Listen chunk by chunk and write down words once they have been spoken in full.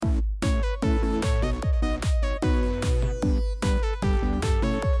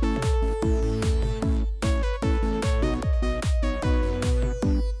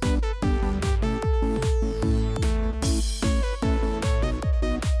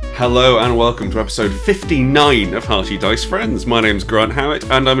Hello and welcome to episode 59 of Hearty Dice Friends. My name's Grant Howitt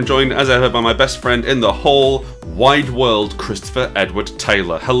and I'm joined as ever by my best friend in the whole wide world, Christopher Edward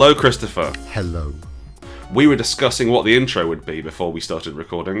Taylor. Hello, Christopher. Hello. We were discussing what the intro would be before we started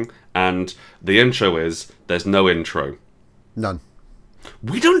recording, and the intro is, there's no intro. None.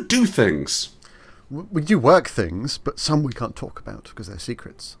 We don't do things. We do work things, but some we can't talk about because they're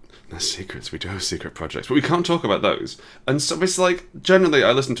secrets. They're secrets. We do have secret projects, but we can't talk about those. And so it's like, generally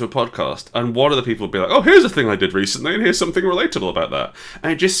I listen to a podcast, and one of the people will be like, oh, here's a thing I did recently, and here's something relatable about that.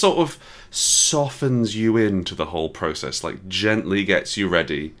 And it just sort of softens you into the whole process, like gently gets you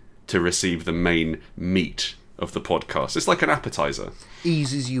ready to receive the main meat of the podcast. It's like an appetizer.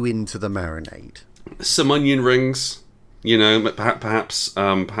 Eases you into the marinade. Some onion rings, you know, perhaps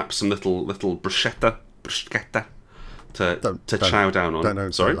some little bruschetta to chow down on.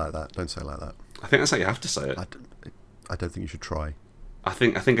 Don't say it like that. Don't say it like that. I think that's how you have to say it. I don't think you should try. I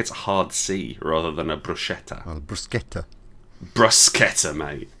think it's a hard C rather than a bruschetta. Oh, bruschetta. Bruschetta,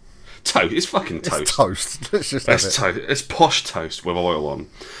 mate. Toast. It's fucking toast. It's toast. Let's just have It's it. toast. It's posh toast with oil on.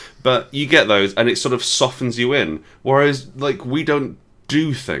 But you get those, and it sort of softens you in. Whereas, like, we don't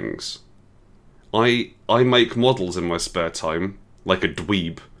do things. I make models in my spare time, like a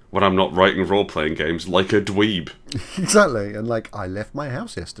dweeb, when I'm not writing role-playing games, like a dweeb. Exactly. And like, I left my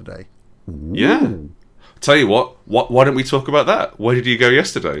house yesterday. Yeah. Tell you what, why don't we talk about that? Where did you go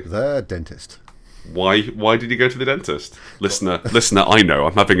yesterday? The dentist. Why did you go to the dentist? Listener, I know.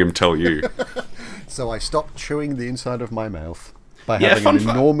 I'm having him tell you. So I stopped chewing the inside of my mouth by Yeah, having fun an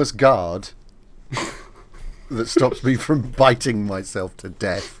fact. enormous guard that stops me from biting myself to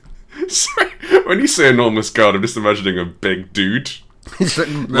death. Sorry, when you say enormous guard, I'm just imagining a big dude. He's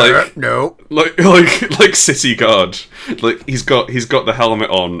Like- no. Like city guard. Like he's got the helmet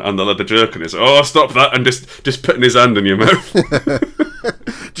on and the leather jerkin is, oh, stop that, and just putting his hand in your mouth.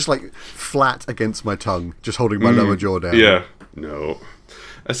 Just like flat against my tongue, just holding my lower jaw down. Yeah. No.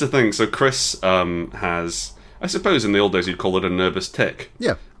 That's the thing. So Chris has, I suppose in the old days you'd call it a nervous tick.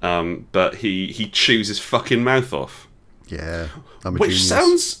 Yeah. But he chews his fucking mouth off. Yeah. I'm a Which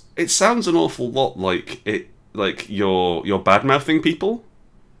genius. sounds an awful lot like you're bad mouthing people.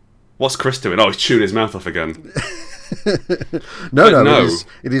 What's Chris doing? Oh, he's chewing his mouth off again. No.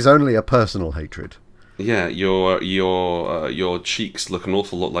 It is only a personal hatred. Yeah, your cheeks look an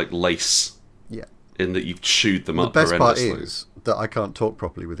awful lot like lace Yeah. in that you've chewed them The up best part horrendously. is that I can't talk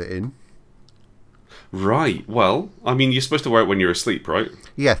properly with it in. Right. Well, I mean, you're supposed to wear it when you're asleep, right?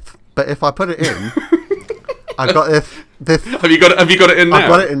 Yes, but if I put it in, I've got this. Have you got it in now? I've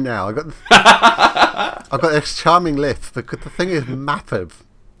got it in now. I've got this charming lift because the thing is massive.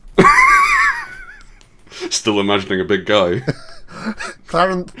 Still imagining a big guy.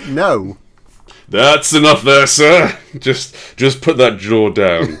 Clarence, no. That's enough there, sir. Just put that jaw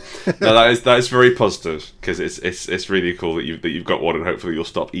down. No, that is very positive because it's really cool that you've got one, and hopefully you'll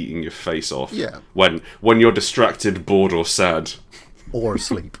stop eating your face off. Yeah. When you're distracted, bored, or sad, Or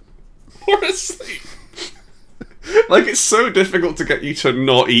asleep. or asleep. Like, it's so difficult to get you to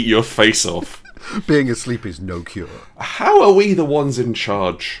not eat your face off. Being asleep is no cure. How are we the ones in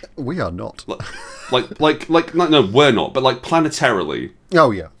charge? We are not. No, we're not. But like planetarily, Oh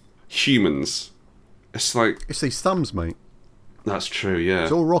yeah. humans. It's like, It's these thumbs, mate. that's true. Yeah.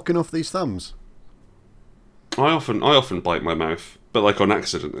 It's all rocking off these thumbs. I often bite my mouth, but like on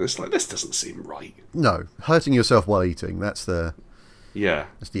accident. And it's like, this doesn't seem right. No, hurting yourself while eating. That's the Yeah.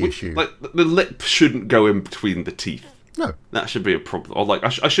 the issue. Like, the lip shouldn't go in between the teeth. no. That should be a problem. Or like, I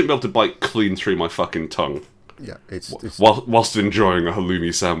shouldn't be able to bite clean through my fucking tongue Yeah, it's whilst enjoying a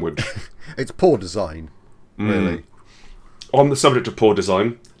halloumi sandwich. it's poor design. Really. On the subject of poor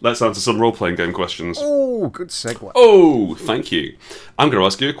design, let's answer some role-playing game questions. Oh, good segue. Oh, thank you. I'm going to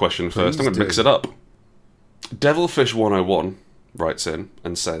ask you a question first. I'm Please going to mix do. it up. Devilfish 101 writes in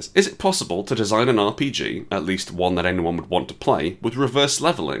and says, is it possible to design an RPG, at least one that anyone would want to play, with reverse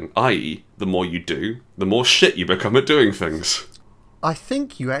leveling, i.e., the more you do, the more shit you become at doing things? I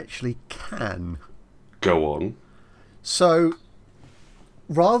think you actually can. Go on. So,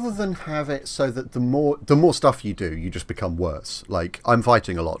 rather than have it so that the more stuff you do, you just become worse. Like, I'm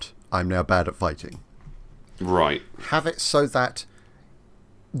fighting a lot. I'm now bad at fighting. Right. Have it so that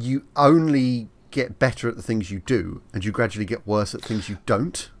you only get better at the things you do, and you gradually get worse at things you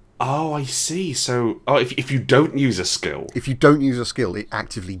don't. Oh, I see. So, if you don't use a skill, If you don't use a skill, it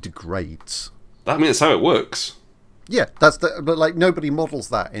actively degrades. that means that's how it works. Yeah, but like nobody models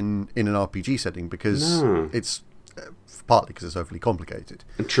that in an RPG setting because No. it's partly because it's overly complicated.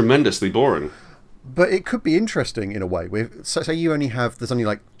 And tremendously boring. But it could be interesting in a way. Say you there's only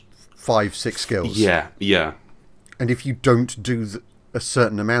like 5-6 skills. Yeah. And if you don't do a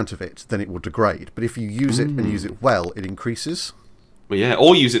certain amount of it, then it will degrade. But if you use it and use it well, it increases. Well, yeah,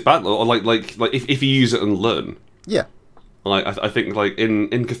 or use it badly, or like if you use it and learn. Yeah. Like I think like in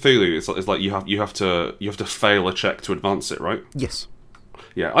Cthulhu, it's like you have to fail a check to advance it, right? Yes.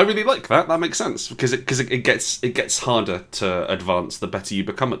 Yeah, I really like that. That makes sense because it gets harder to advance the better you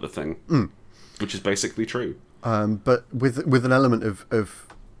become at the thing, which is basically true. But with an element of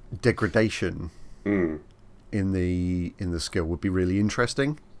degradation in the skill would be really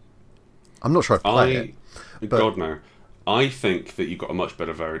interesting. I'm not sure I've played it. But God no, I think that you've got a much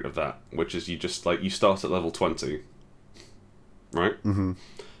better variant of that, which is you just like you start at level 20, right? Mm-hmm.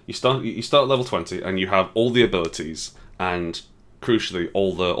 You start at level 20, and you have all the abilities and crucially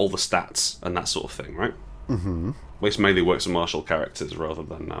all the stats and that sort of thing, right? Mm-hmm. Which mainly works with martial characters rather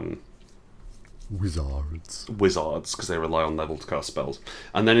than wizards, because they rely on level to cast spells.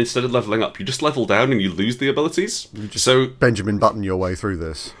 And then instead of leveling up, you just level down and you lose the abilities. You just Benjamin Button your way through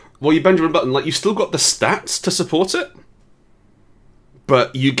this. Well, you Benjamin Button, like, you've still got the stats to support it,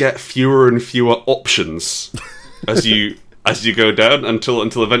 but you get fewer and fewer options as you go down until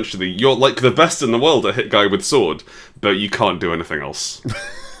eventually you're like the best in the world at hit guy with sword, but you can't do anything else.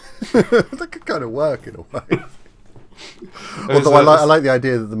 That could kind of work in a way. Although I like the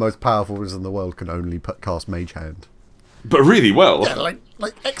idea that the most powerful wizard in the world can only cast Mage Hand. But really well. Yeah,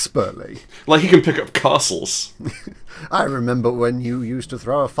 like expertly. Like he can pick up castles. I remember when you used to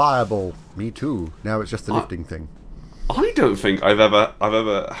throw a fireball. Me too. Now it's just a lifting thing. I don't think I've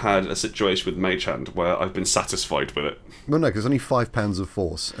ever had a situation with Mage Hand where I've been satisfied with it. Well, no, because only 5 pounds of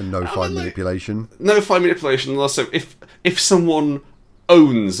force and no fine manipulation. No fine manipulation, and also if someone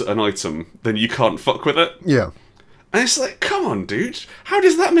owns an item, then you can't fuck with it. Yeah. And it's like, come on, dude, how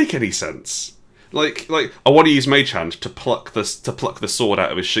does that make any sense? Like I want to use Mage Hand to pluck the sword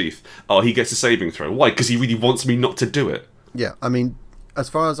out of his sheath. Oh, he gets a saving throw. Why? Because he really wants me not to do it. Yeah, I mean, as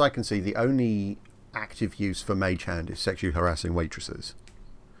far as I can see, the only active use for Mage Hand is sexually harassing waitresses.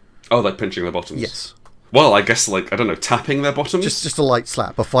 Oh, like pinching their bottoms? Yes. Well, I guess, like, I don't know, tapping their bottoms? Just a light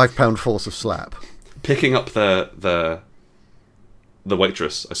slap, a 5 pound force of slap. Picking up the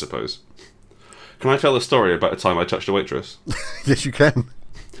waitress, I suppose. Can I tell a story about a time I touched a waitress? Yes, you can.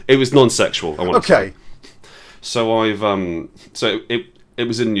 It was non-sexual, I want to say. So it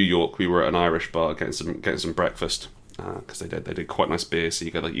was in New York. We were at an Irish bar getting some breakfast because they did quite nice beer. So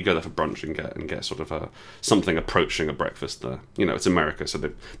you go there for brunch and get sort of something approaching a breakfast. You know, it's America, so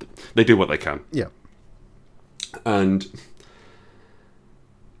they do what they can. Yeah. And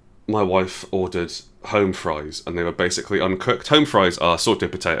my wife ordered home fries, and they were basically uncooked. Home fries are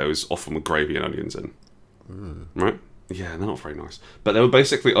sauteed potatoes, often with gravy and onions in. Right? Yeah, they're not very nice. But they were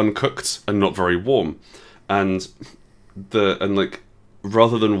basically uncooked and not very warm. And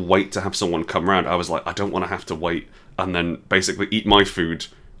rather than wait to have someone come around, I was like, I don't want to have to wait and then basically eat my food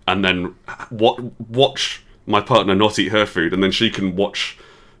and then watch my partner not eat her food, and then she can watch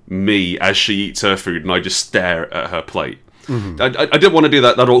me as she eats her food and I just stare at her plate. Mm-hmm. I didn't want to do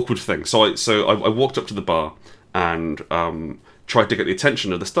that awkward thing. So I walked up to the bar and tried to get the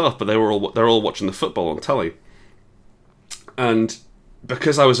attention of the staff, but they're all watching the football on telly. And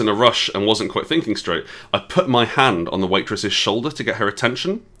because I was in a rush and wasn't quite thinking straight, I put my hand on the waitress's shoulder to get her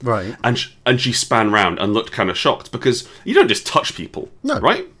attention. Right. And she span round and looked kind of shocked, because you don't just touch people, no.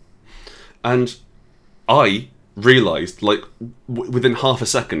 Right? And I realised, like, within half a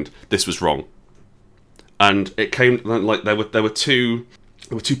second, this was wrong. And it came, like, there were two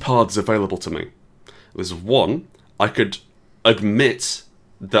paths available to me. There was one, I could admit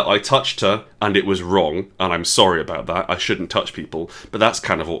that I touched her and it was wrong, and I'm sorry about that, I shouldn't touch people, but that's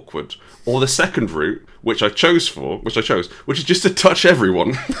kind of awkward. Or the second route, which I chose, which is just to touch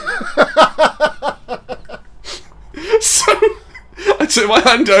everyone. So I took my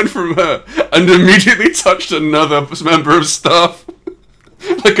hand down from her and immediately touched another member of staff,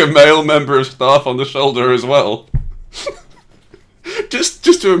 like a male member of staff, on the shoulder as well.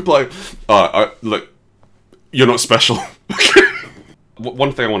 just to imply, look, you're not special.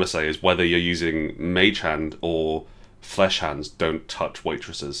 One thing I want to say is whether you're using Mage Hand or Flesh Hands, don't touch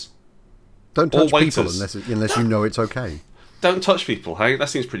waitresses. Don't touch people unless you know it's okay. Don't touch people, hey? That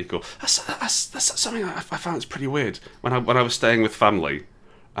seems pretty cool. That's something I found it's pretty weird. When I was staying with family,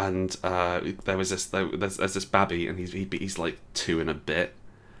 and there's this babby, and he's like 2 and a bit,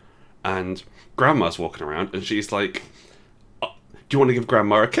 and Grandma's walking around, and she's like, "Do you want to give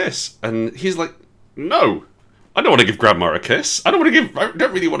Grandma a kiss?" And he's like, "No. I don't want to give Grandma a kiss. I don't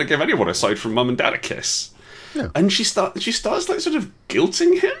really want to give anyone aside from Mum and Dad a kiss." Yeah. And she starts like sort of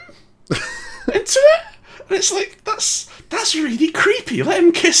guilting him into it. And it's like, that's really creepy. Let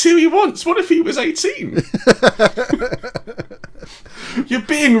him kiss who he wants. What if he was 18? You're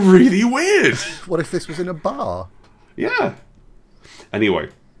being really weird. What if this was in a bar? Yeah. Anyway.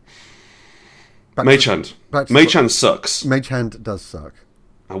 Back Mage Hand. Mage Hand sucks. Mage Hand does suck.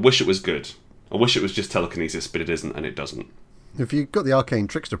 I wish it was good. I wish it was just telekinesis, but it isn't, and it doesn't. If you've got the Arcane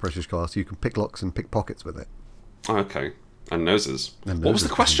Trickster Precious class, you can pick locks and pick pockets with it. Oh, okay. And noses. What was the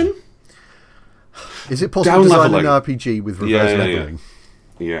question? Is it possible to design an Down-leveling. RPG with reverse leveling?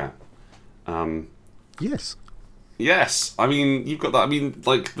 Yeah. Yes. Yes. I mean, you've got that. I mean,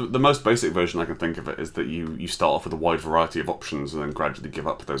 like, the most basic version I can think of it is that you start off with a wide variety of options and then gradually give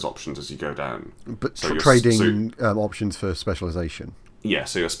up those options as you go down. But So trading options for specialisation. Yeah,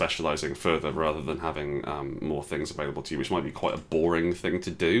 so you're specialising further rather than having more things available to you, which might be quite a boring thing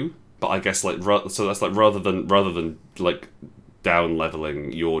to do. But I guess so that's like rather than like down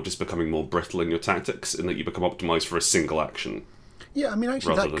leveling, you're just becoming more brittle in your tactics, in that you become optimized for a single action. Yeah, I mean,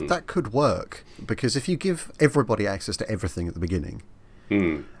 actually, that could work, because if you give everybody access to everything at the beginning,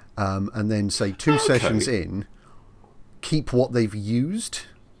 and then say 2 sessions in, keep what they've used,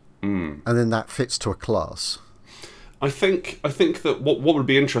 and then that fits to a class. I think that what would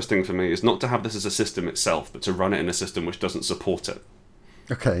be interesting for me is not to have this as a system itself, but to run it in a system which doesn't support it.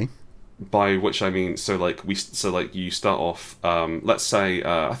 Okay. By which I mean, you start off. Let's say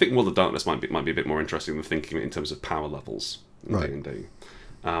I think World of Darkness might be a bit more interesting than thinking in terms of power levels in D&D.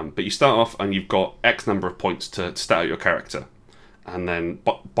 But you start off and you've got X number of points to stat out your character, and then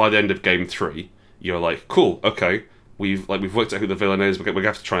by the end of game 3, you're like, cool, okay, we've worked out who the villain is. We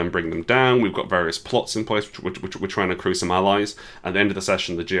have to try and bring them down. We've got various plots in place, which we're trying to accrue some allies. At the end of the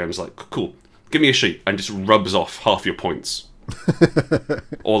session, the GM's like, cool, give me a sheet, and just rubs off half your points.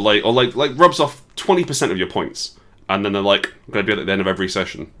 or rubs off 20% of your points, and then they're like, I'm going to be at the end of every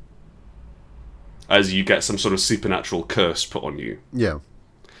session, as you get some sort of supernatural curse put on you. Yeah.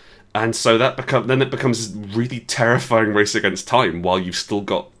 And so it becomes this really terrifying race against time while you've still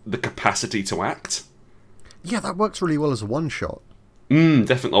got the capacity to act. Yeah, that works really well as a one shot.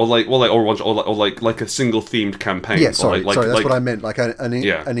 Definitely, or like a single themed campaign. Yeah, sorry, that's what I meant. Like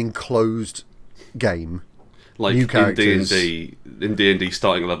an enclosed game. Like new characters. in D&D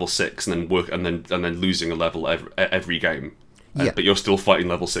starting at level 6 and then losing a level every game. Yeah. But you're still fighting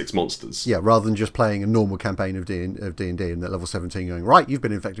level 6 monsters. Yeah, rather than just playing a normal campaign of D&D and at level 17 going, right, you've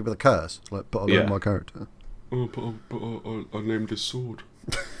been infected with a curse. It's like, but I learned my character. Oh, but I named his sword.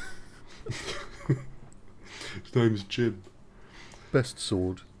 His name's Jim. Best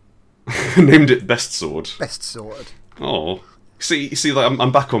sword. Named it Best Sword. Best sword. Oh. See, like,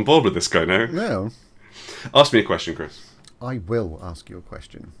 I'm back on board with this guy now. Yeah. Ask me a question, Chris. I will ask you a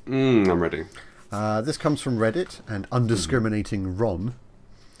question. I'm ready. This comes from Reddit and Undiscriminating Ron,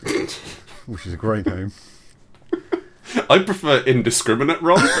 which is a great name. I prefer Indiscriminate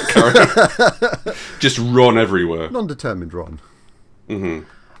Ron, but carry on. Just Ron everywhere. Non-determined Ron. Mm-hmm.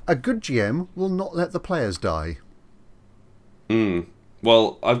 A good GM will not let the players die.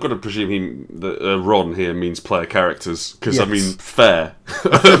 Well, I've got to presume that Ron here means player characters, because, Yes. I mean, fair.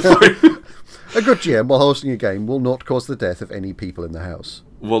 A good GM, while hosting a game, will not cause the death of any people in the house.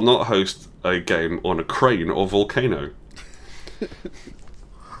 Will not host a game on a crane or volcano.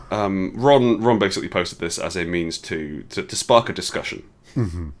 Ron basically posted this as a means to spark a discussion.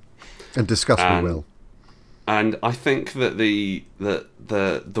 Mm-hmm. And discuss we will. And I think that the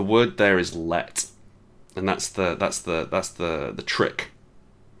word there is let, and that's the trick.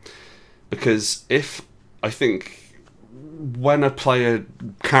 Because I think when a player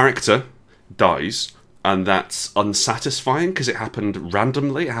character dies, and that's unsatisfying because it happened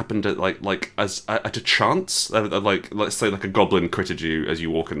randomly. It happened at at a chance. Like, let's say like a goblin critted you as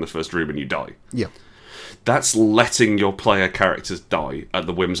you walk in the first room and you die. Yeah. That's letting your player characters die at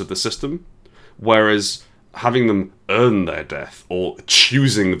the whims of the system. Whereas having them earn their death or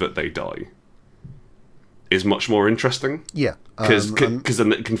choosing that they die is much more interesting. Yeah. Because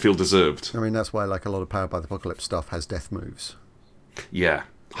then it can feel deserved. I mean, that's why like a lot of Powered by the Apocalypse stuff has death moves. Yeah.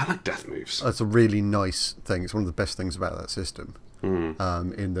 I like death moves. That's a really nice thing. It's one of the best things about that system. In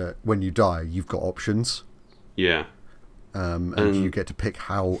that when you die, you've got options. Yeah. And you get to pick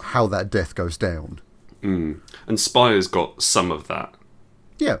how that death goes down. And Spire's got some of that.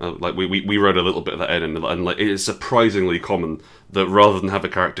 Yeah. Like we wrote a little bit of that in, and like it is surprisingly common that rather than have a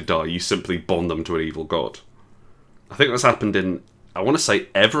character die, you simply bond them to an evil god. I think that's happened in, I want to say,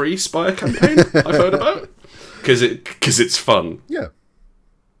 every Spire campaign I've heard about, because it's fun. Yeah.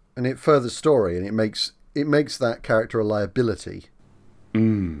 And it furthers story, and it makes that character a liability.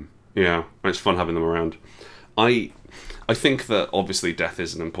 Yeah, it's fun having them around. I think that obviously death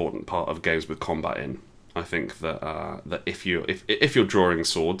is an important part of games with combat in. I think that if you're drawing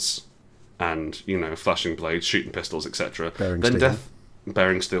swords and flashing blades, shooting pistols, etc., then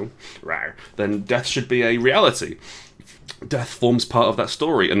bearing steel, then death should be a reality. Death forms part of that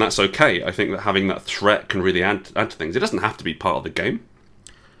story, and that's okay. I think that having that threat can really add to things. It doesn't have to be part of the game.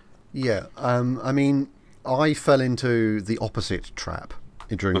 Yeah, I mean, I fell into the opposite trap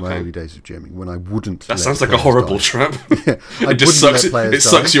during my early days of GMing, when I wouldn't. That sounds like a horrible trap. Yeah, it just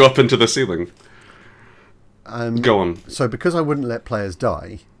sucks you up into the ceiling. Go on. So because I wouldn't let players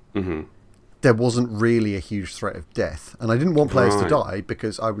die, there wasn't really a huge threat of death, and I didn't want players to die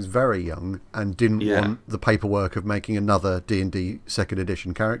because I was very young and didn't want the paperwork of making another D&D 2nd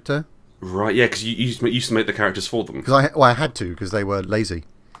edition character. Right, yeah, because you used to make the characters for them. Because I had to, because they were lazy.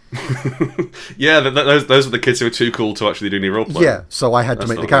 Yeah, those were the kids who were too cool to actually do any roleplay. Yeah, so I had to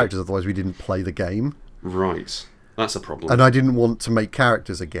make the characters, otherwise we didn't play the game. Right, that's a problem. And I didn't want to make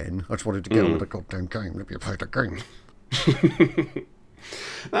characters again. I just wanted to get on with the goddamn game. Let me play the game.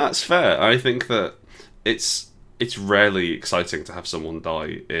 That's fair. I think that it's rarely exciting to have someone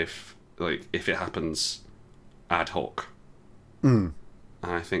die if it happens ad hoc. And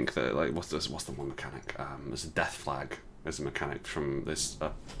I think that what's the one mechanic? There's a death flag as a mechanic from this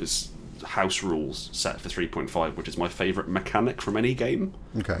house rules set for 3.5, which is my favourite mechanic from any game.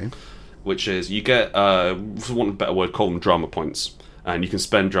 Okay. Which is you get, for want of a better word, call them drama points, and you can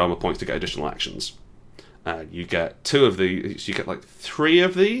spend drama points to get additional actions. You get 2 of these. You get 3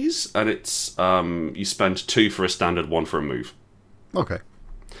 of these, and it's you spend 2 for a standard, 1 for a move. Okay.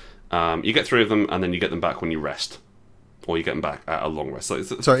 You get 3 of them, and then you get them back when you rest, or you get them back at a long rest. So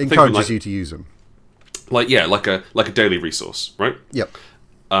it encourages you to use them. Like a daily resource, right? Yep.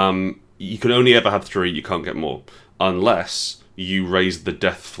 You can only ever have 3. You can't get more unless you raise the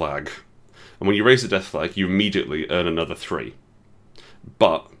death flag, and when you raise the death flag, you immediately earn another 3.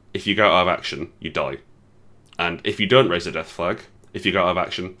 But if you go out of action, you die. And if you don't raise the death flag, if you go out of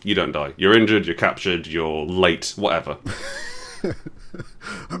action, you don't die. You're injured, you're captured, you're late, whatever.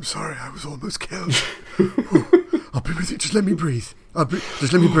 I'm sorry, I was almost killed. I'll be with you. Just let me breathe.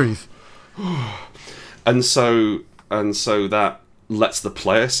 Just let me breathe. And so that lets the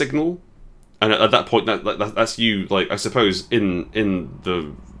player signal, and at that point, that's you. I suppose in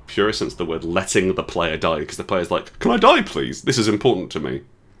the purest sense of the word, letting the player die, because the player's like, "Can I die, please? This is important to me."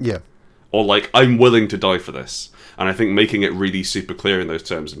 Yeah. Or I'm willing to die for this. And I think making it really super clear in those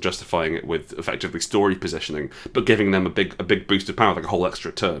terms and justifying it with effectively story positioning, but giving them a big boost of power, like a whole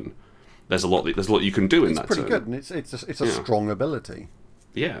extra turn. There's a lot you can do in that. It's pretty good, and it's a strong ability.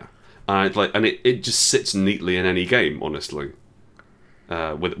 Yeah, and it just sits neatly in any game, honestly.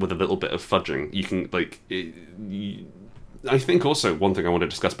 With a little bit of fudging, you can I think also one thing I want to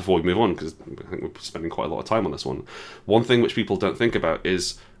discuss before we move on, because I think we're spending quite a lot of time on this one. One thing which people don't think about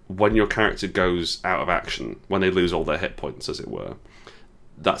is when your character goes out of action, when they lose all their hit points, as it were,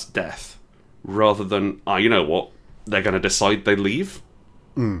 that's death. Rather than, you know what, they're going to decide they leave.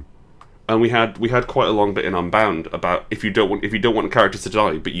 And we had quite a long bit in Unbound about if you don't want characters to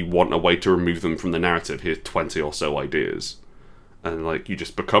die, but you want a way to remove them from the narrative. Here's 20 or so ideas, and you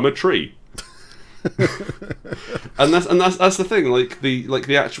just become a tree. and that's the thing.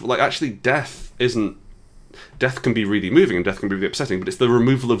 Actually, death isn't. Death can be really moving and death can be really upsetting, but it's the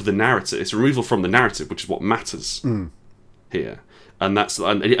removal of the narrative. It's removal from the narrative, which is what matters here. And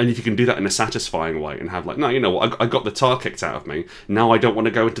if you can do that in a satisfying way and have no, you know what, I got the tar kicked out of me. Now I don't want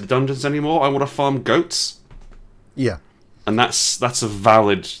to go into the dungeons anymore. I want to farm goats. Yeah. And that's a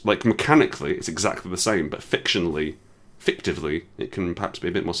valid, mechanically, it's exactly the same, but fictively, it can perhaps be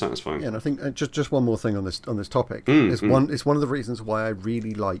a bit more satisfying. Yeah, and I think just one more thing on this topic. It's one of the reasons why I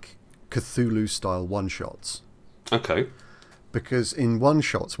really like Cthulhu-style one-shots. Okay. Because in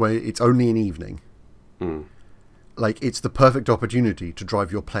one-shots, where it's only an evening, it's the perfect opportunity to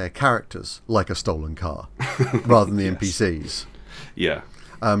drive your player characters like a stolen car, rather than the NPCs. Yeah.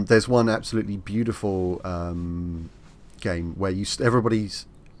 There's one absolutely beautiful game where everybody's...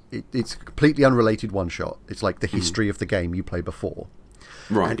 It's a completely unrelated one-shot. It's like the history of the game you play before.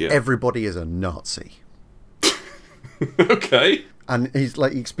 Right, and everybody is a Nazi. Okay. And he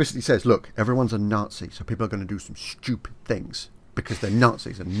explicitly says, look, everyone's a Nazi, so people are going to do some stupid things because they're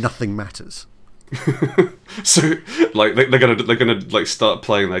Nazis and nothing matters. So, they're gonna start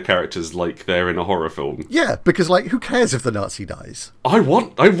playing their characters like they're in a horror film. Yeah, because who cares if the Nazi dies? I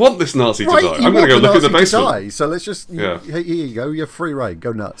want this Nazi to die. I'm gonna go look in the basement. Die, so let's just here you go. You're free reign.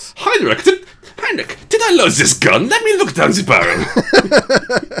 Go nuts. Heinrich, did I lose this gun? Let me look down the barrel.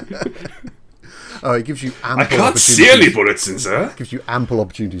 Oh, it gives you ample. I can't see any bullets in there. It gives you ample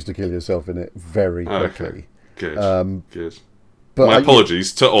opportunities to kill yourself in it very quickly. Okay. Good. Good. But my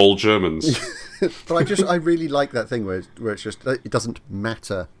apologies to all Germans. But I really like that thing where it's just it doesn't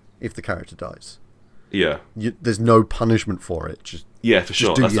matter if the character dies. Yeah. There's no punishment for it. Just Yeah, for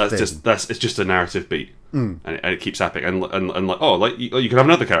sure. do your It's just a narrative beat, and it keeps happening. And like, oh, like you can have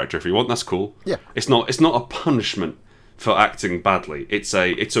another character if you want. That's cool. Yeah. It's not a punishment for acting badly. It's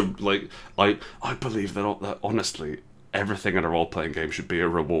a like I believe that honestly everything in a role playing game should be a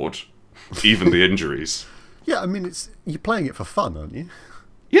reward, even the injuries. Yeah, I mean you're playing it for fun, aren't you?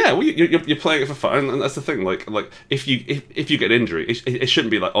 Yeah, well, you're playing it for fun, and that's the thing. Like if you get an injury, it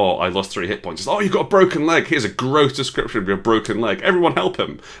shouldn't be like, oh, I lost 3 hit points. It's, oh, you got a broken leg. Here's a gross description of your broken leg. Everyone help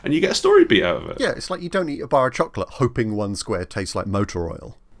him, and you get a story beat out of it. Yeah, it's like you don't eat a bar of chocolate hoping one square tastes like motor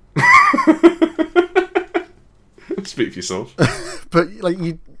oil. Speak for yourself. But like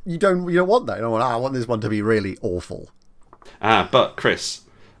you don't want that. You don't want. I want this one to be really awful. But Chris,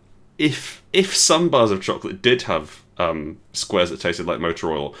 if some bars of chocolate did have squares that tasted like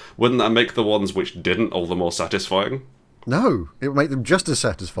motor oil, wouldn't that make the ones which didn't all the more satisfying? No, it would make them just as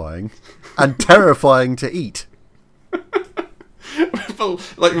satisfying and terrifying to eat.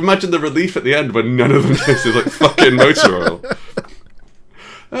 Like, imagine the relief at the end when none of them tasted like fucking motor oil.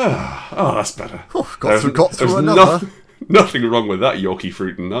 Oh, that's better. Oh, got through another. Nothing wrong with that Yorkie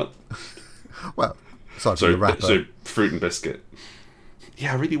fruit and nut. Well, aside from the wrapper. So fruit and biscuit.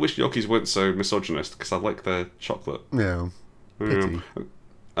 Yeah, I really wish Yorkies weren't so misogynist, because I like their chocolate. Yeah. Pity.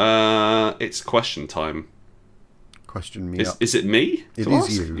 It's question time. Question me up. Is it me? It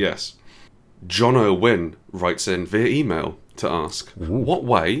is you. Yes. Jono Wynn writes in via email to ask, what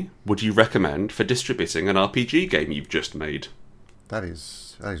way would you recommend for distributing an RPG game you've just made? That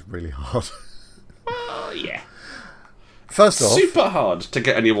is really hard. Yeah. First off, super hard to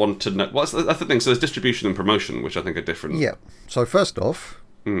get anyone to know. Well, that's the thing. So there's distribution and promotion, which I think are different. Yeah. So first off,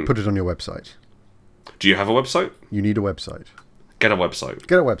 put it on your website. Do you have a website? You need a website. Get a website.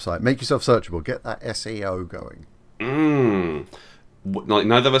 Get a website. Make yourself searchable. Get that SEO going. Like,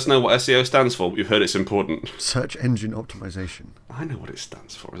 neither of us know what SEO stands for, but we've heard it's important. Search engine optimization. I know what it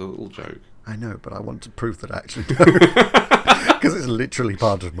stands for. It's a little joke. I know, but I want to prove that I actually know. Because it's literally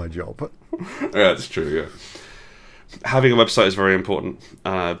part of my job. Yeah, that's true, yeah. Having a website is very important,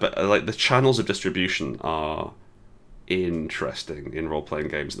 but like the channels of distribution are interesting in role-playing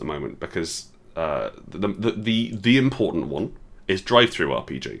games at the moment, because the important one is DriveThru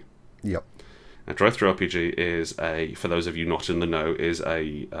RPG. Yep. Now, DriveThru RPG is for those of you not in the know, is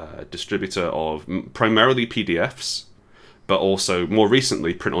a distributor of primarily PDFs, but also more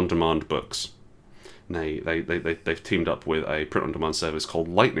recently print-on-demand books. They've teamed up with a print-on-demand service called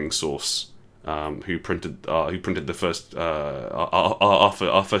Lightning Source. Who printed the first our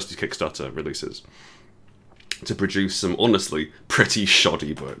first Kickstarter releases, to produce some honestly pretty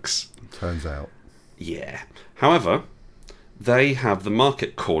shoddy books. Turns out. Yeah. However, they have the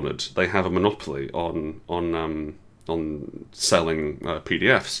market cornered. They have a monopoly on selling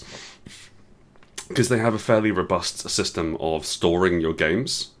PDFs, because they have a fairly robust system of storing your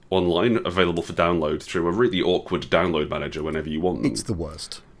games online, available for download through a really awkward download manager whenever you want them. It's the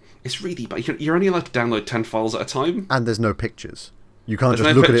worst. It's really bad. You're only allowed to download 10 files at a time. And there's no pictures. You can't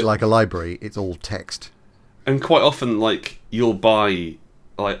just look at it like a library. It's all text. And quite often, like, you'll buy...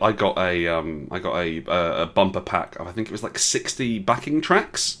 Like, I got a bumper pack of, I think it was like 60 backing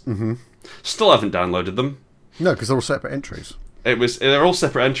tracks. Mm-hmm. Still haven't downloaded them. No, because they're all separate entries. They're all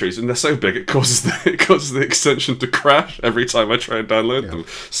separate entries, and they're so big it causes the extension to crash every time I try and download them.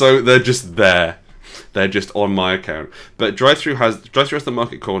 So they're just there. They're just on my account. But DriveThru has the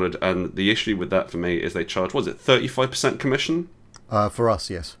market cornered, and the issue with that for me is they charge, what is it, 35% commission? For us,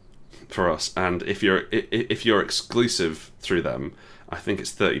 yes. For us, and if you're exclusive through them, I think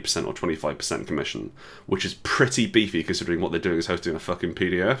it's 30% or 25% commission, which is pretty beefy considering what they're doing is hosting a fucking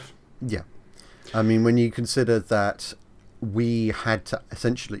PDF. Yeah, I mean, when you consider that we had to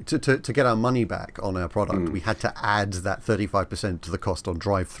essentially to get our money back on our product, we had to add that 35% to the cost on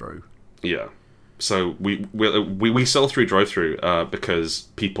DriveThru. Yeah. So we sell through DriveThru because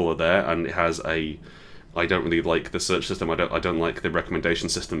people are there, and it has I don't really like the search system. I don't like the recommendation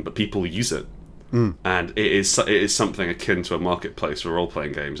system, but people use it, and it is something akin to a marketplace for role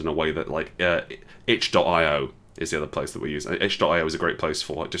playing games in a way that like itch.io is the other place that we use. Itch.io is a great place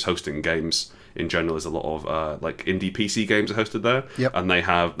for just hosting games in general. There's a lot of like indie PC games are hosted there, and they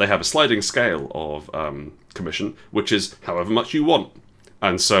have a sliding scale of commission, which is however much you want.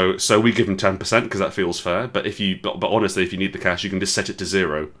 And so we give them 10% because that feels fair. But but honestly, if you need the cash, you can just set it to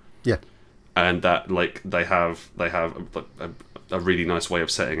 0. Yeah. And that, like, they have a really nice way of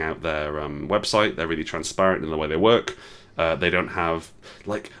setting out their website. They're really transparent in the way they work. They don't have,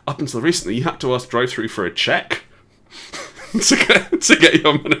 like, up until recently, you had to ask DriveThru for a check to get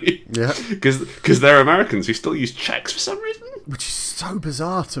your money. Yeah. Because they're Americans who still use checks for some reason. Which is so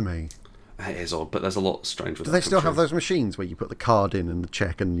bizarre to me. It is odd, but there's a lot strange with Do that they still have country. those machines where you put the card in and the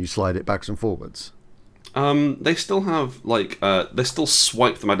check and you slide it backwards and forwards? They still have, like, they still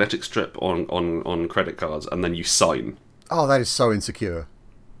swipe the magnetic strip on credit cards and then you sign. Oh, that is so insecure.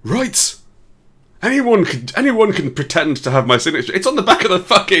 Right! Anyone can pretend to have my signature. It's on the back of the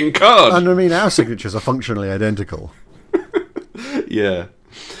fucking card! And I mean, our signatures are functionally identical. Yeah.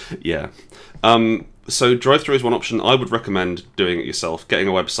 So drive-through is one option. I would recommend doing it yourself, getting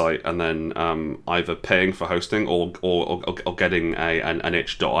a website, and then either paying for hosting or getting an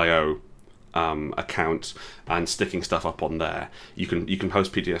itch.io account and sticking stuff up on there. You can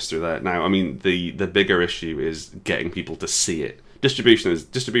host PDFs through there. Now, I mean, the bigger issue is getting people to see it. Distribution is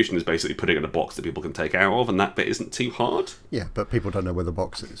basically putting it in a box that people can take out of, and that bit isn't too hard. Yeah, but people don't know where the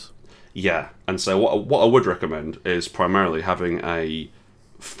box is. Yeah, and so what I would recommend is primarily having a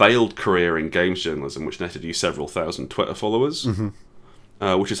failed career in games journalism, which netted you several thousand Twitter followers,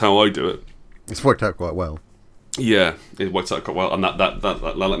 which is how I do it. It's worked out quite well. Yeah, it worked out quite well, and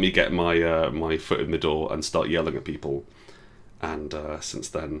that let me get my foot in the door and start yelling at people. And since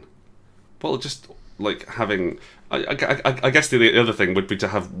then, well, just like having, I guess the other thing would be to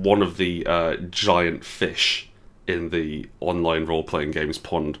have one of the giant fish in the online role-playing games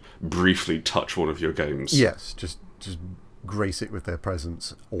pond briefly touch one of your games. Yes, just grace it with their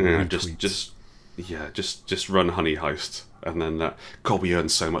presence. Or Yeah, retweets. just run Honey Heist, and then God, we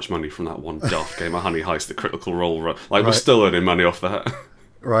earned so much money from that one daft game of Honey Heist, the Critical Role. Like, we're still earning money off that.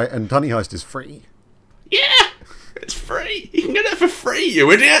 Right, and Honey Heist is free. Yeah, it's free. You can get it for free,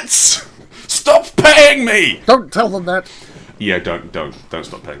 you idiots. Stop paying me. Don't tell them that. Yeah, don't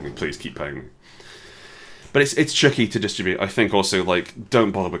stop paying me. Please keep paying me. But it's tricky to distribute. I think also, like,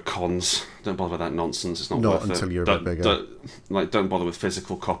 don't bother with cons. Don't bother with that nonsense. It's not worth it. Not until you're a bit bigger. Don't bother with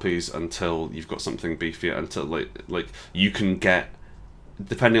physical copies until you've got something beefier. Until like you can get,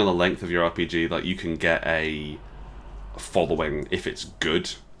 depending on the length of your RPG, like you can get a following if it's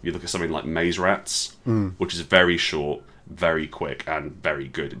good. You look at something like Maze Rats, which is very short, very quick, and very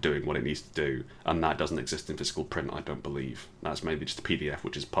good at doing what it needs to do, and that doesn't exist in physical print. I don't believe that's maybe just a PDF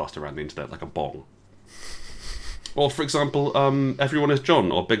which is passed around the internet like a bong. Or, for example, Everyone is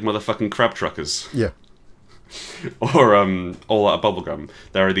John, or Big Motherfucking Crab Truckers. Yeah. Or All Out of Bubblegum.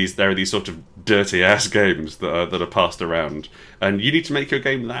 There are these sort of dirty ass games that are passed around, and you need to make your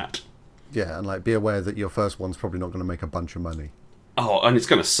game that. Yeah, and like be aware that your first one's probably not going to make a bunch of money. Oh, and it's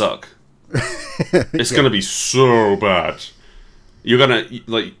gonna suck. It's gonna be so bad. You're gonna,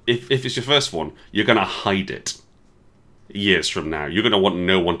 like, if it's your first one, you're gonna hide it. Years from now, you're going to want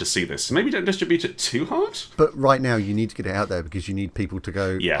no one to see this. So maybe don't distribute it too hard. But right now, you need to get it out there because you need people to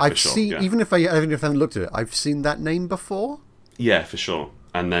go. Yeah, I've for sure, seen, yeah. even if I haven't looked at it, I've seen that name before. Yeah, for sure.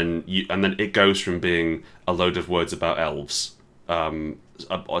 And then it goes from being a load of words about elves, stuck on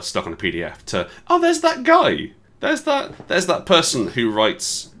a PDF, to there's that guy. There's that person who wrote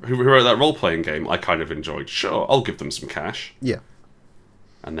that role playing game I kind of enjoyed. Sure, I'll give them some cash. Yeah.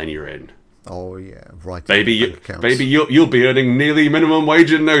 And then you're in. Oh yeah, right. Baby, you'll be earning nearly minimum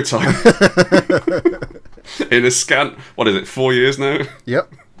wage in no time. In a scant, what is it, 4 years now?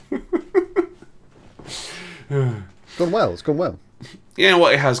 Yep. It's gone well. It's gone well. Yeah,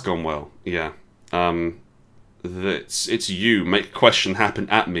 well, it has gone well. Yeah. It's you. Make a question happen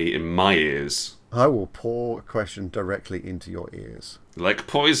at me in my ears. I will pour a question directly into your ears. Like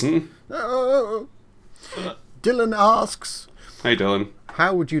poison. Oh. Dylan asks, Hey, Dylan.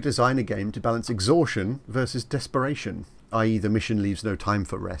 how would you design a game to balance exhaustion versus desperation, i.e. the mission leaves no time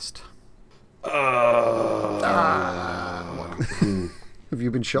for rest? Have you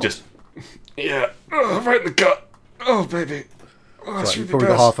been shot? Right in the gut. Oh, baby. Oh, Right, you've probably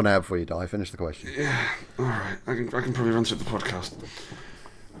got half an hour before you die. Finish the question. Yeah, alright. I can probably run through the podcast.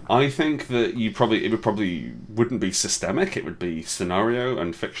 I think that it probably wouldn't be systemic, it would be scenario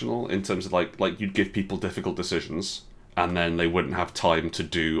and fictional in terms of like you'd give people difficult decisions and then they wouldn't have time to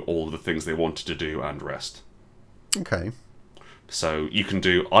do all the things they wanted to do and rest. Okay. So you can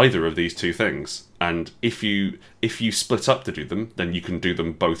do either of these two things, and if you split up to do them, then you can do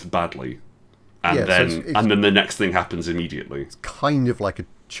them both badly. And Yeah, so it's then the next thing happens immediately. Kind of like a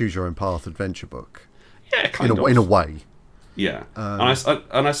choose your own path adventure book. Yeah, kind of. In a way. Yeah, and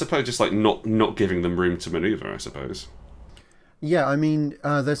I suppose just like not giving them room to manoeuvre, I suppose. Yeah, I mean,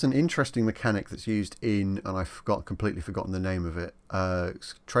 there's an interesting mechanic that's used in, and I've completely forgotten the name of it,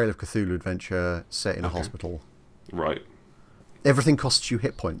 Trail of Cthulhu adventure set in a hospital. Right. Everything costs you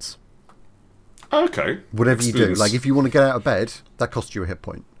hit points. Okay. Whatever you do. Like, if you want to get out of bed, that costs you a hit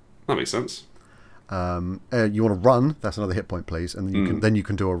point. That makes sense. You want to run, that's another hit point, please, and then you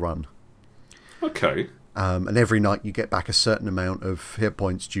can do a run. Okay. And every night you get back a certain amount of hit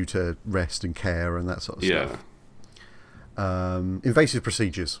points due to rest and care and that sort of stuff. Invasive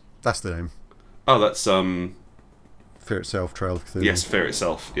Procedures. That's the name. Oh, that's Fear Itself, Trail of Cthulhu. Yes, Fear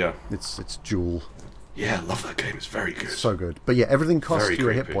Itself. Yeah. It's Jewel. Yeah, I love that game. It's very good. So good. But yeah, everything costs you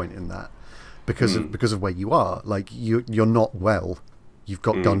a hit point in that because of where you are. Like you're not well. You've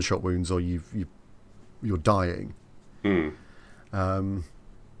got gunshot wounds, or you're dying. And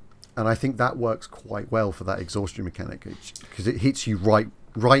I think that works quite well for that exhaustion mechanic because it hits you right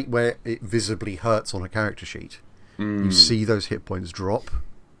where it visibly hurts on a character sheet. You see those hit points drop.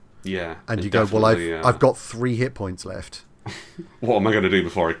 Yeah, and you go, well, I've got 3 hit points left. What am I going to do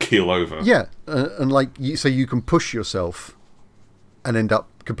before I keel over? Yeah, and like so you can push yourself and end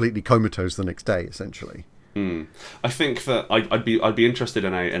up completely comatose the next day, essentially. I think that I'd be interested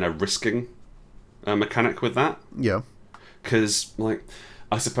in a risking mechanic with that. Yeah, because like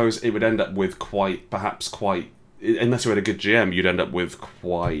I suppose it would end up with quite unless you had a good GM, you'd end up with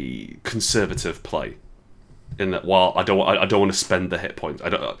quite conservative play. In that, while I don't want to spend the hit points. I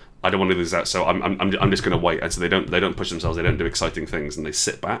don't want to lose out. So I'm just going to wait. And so they don't push themselves. They don't do exciting things, and they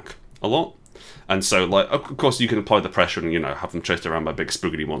sit back a lot. And so, like, of course, you can apply the pressure and have them chased around by big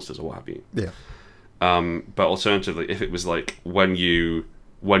spookity monsters or what have you. Yeah. But alternatively, if it was like when you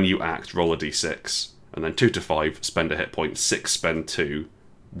act, roll a d6, and then 2 to 5 spend a hit point, 6 spend 2,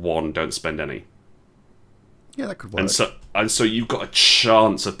 1 don't spend any. Yeah, that could work. And so you've got a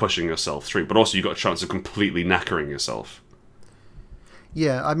chance of pushing yourself through, but also you've got a chance of completely knackering yourself.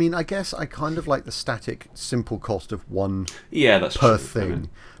 Yeah, I mean, I guess I kind of like the static, simple cost of 1 that's per true, thing,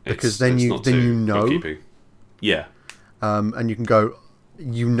 because then you know. Bookkeeping. Yeah. And you can go,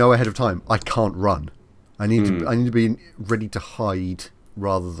 ahead of time, I can't run. I need to be ready to hide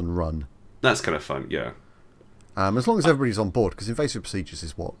rather than run. That's kind of fun, yeah. As long as everybody's on board, because Invasive Procedures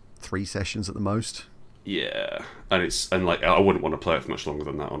is 3 sessions at the most. Yeah, and I wouldn't want to play it for much longer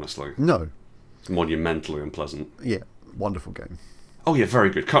than that, honestly. No, it's monumentally unpleasant. Yeah, wonderful game. Oh yeah,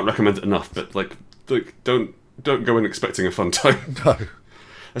 very good. Can't recommend it enough. But like don't go in expecting a fun time. No,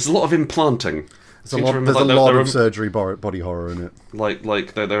 there's a lot of implanting. There's a lot of surgery, body horror in it.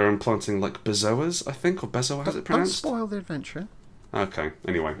 Like they're implanting like bezoas, I think, or bezoa. How's it pronounced? Don't spoil the adventure. Okay.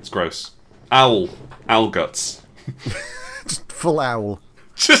 Anyway, it's gross. Owl guts. Just full owl.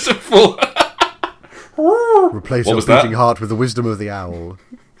 Just a full. Replace your beating heart with the wisdom of the owl.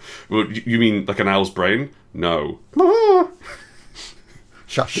 Well, you mean like an owl's brain? No.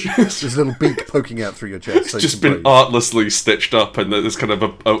 Shush. There's a little beak poking out through your chest. It's just been artlessly stitched up, and there's kind of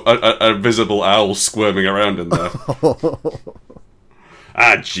a visible owl squirming around in there.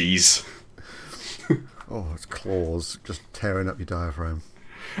 Jeez. Oh, its claws just tearing up your diaphragm.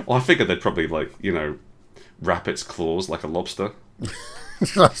 Well, I figured they'd probably wrap its claws like a lobster.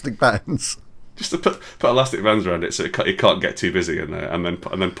 Elastic bands. Just to put elastic bands around it so it can't get too busy in there, and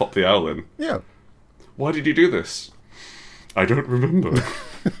then pop the owl in. Yeah. Why did you do this? I don't remember.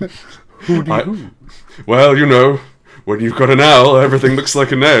 Who? Well, when you've got an owl, everything looks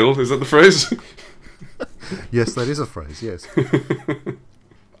like a nail. Is that the phrase? Yes, that is a phrase, yes.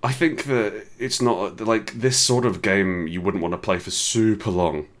 I think that it's not, like, this sort of game you wouldn't want to play for super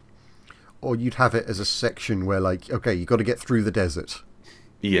long. Or you'd have it as a section where, okay, you've got to get through the desert.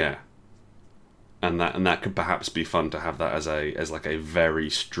 Yeah. And that could perhaps be fun to have that as a very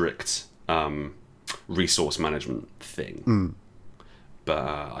strict resource management thing. But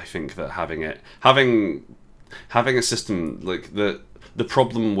I think that having a system like the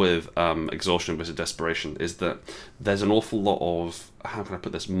problem with exhaustion versus desperation is that there's an awful lot of, how can I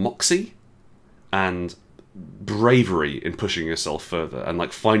put this, moxie and bravery in pushing yourself further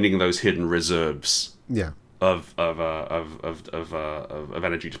and finding those hidden reserves. Yeah. Of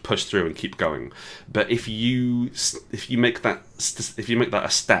energy to push through and keep going. But if you make that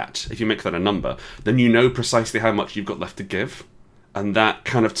a stat, if you make that a number, then you know precisely how much you've got left to give, and that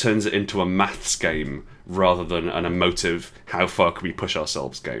kind of turns it into a maths game rather than an emotive how far can we push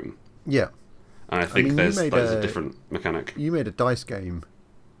ourselves game. Yeah. And I think there's a different mechanic. You made a dice game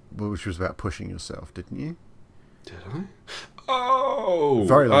which was about pushing yourself, didn't you? Did I? Oh,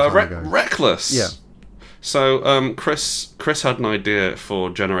 very long time ago. Reckless. Yeah. So Chris had an idea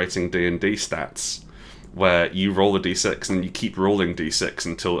for generating D&D stats, where you roll a d6 and you keep rolling d6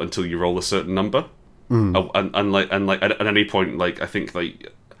 until you roll a certain number, and at any point, I think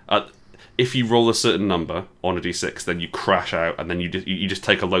if you roll a certain number on a d6, then you crash out, and then you just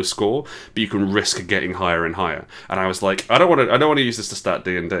take a low score, but you can risk getting higher and higher. And I was like, I don't want to use this to stat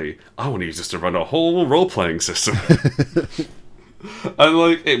D&D. I want to use this to run a whole role playing system.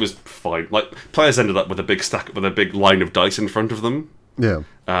 And it was fine. Players ended up with a big line of dice in front of them, Yeah.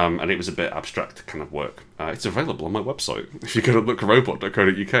 And it was a bit abstract kind of work. It's available on my website. If you go to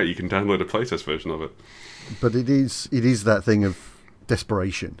lookrobot.co.uk, you can download a playtest version of it. But it is that thing of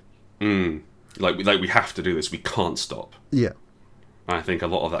desperation. Like we have to do this. We can't stop. Yeah. And I think a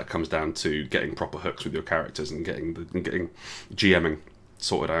lot of that comes down to getting proper hooks with your characters and getting GMing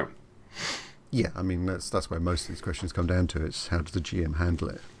sorted out. Yeah, I mean that's where most of these questions come down to. It's how does the GM handle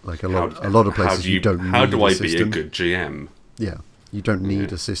it? Like a lot of places you don't need how do I system. be a good GM? Yeah, you don't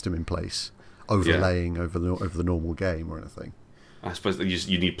need a system in place overlaying over the normal game or anything. I suppose that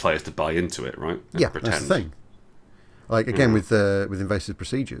you need players to buy into it, right? And pretend. That's the thing. Like again with invasive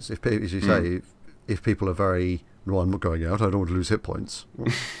procedures, if as you say, if people are very, well, I'm not going out, I don't want to lose hit points. Well,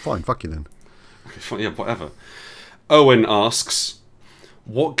 fine, fuck you then. Okay, fine, yeah, whatever. Owen asks,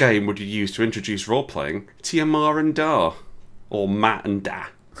 what game would you use to introduce role-playing to your ma and da? Or Matt and da?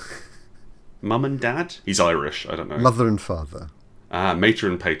 Mum and dad? He's Irish, I don't know. Mother and father. Mater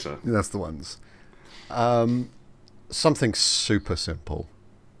and pater. That's the ones. Something super simple.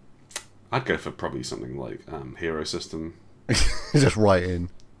 I'd go for probably something like Hero System. Just write in.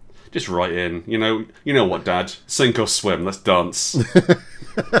 Just write in. You know what, Dad? Sink or swim. Let's dance.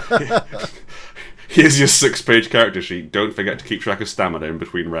 Here's your 6-page character sheet. Don't forget to keep track of stamina in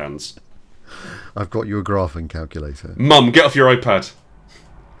between rounds. I've got you a graphing calculator. Mum, get off your iPad.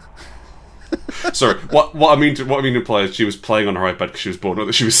 Sorry, what I mean to imply is she was playing on her iPad because she was bored, not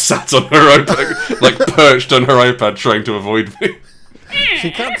that she was sat on her iPad, like perched on her iPad trying to avoid me.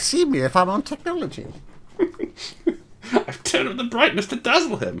 She can't see me if I'm on technology. I've turned up the brightness to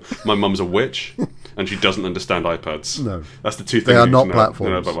dazzle him. My mum's a witch, and she doesn't understand iPads. No. That's the two things they are not know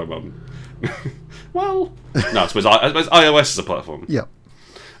platforms. about my mum. Well, no, I suppose iOS is a platform. Yeah.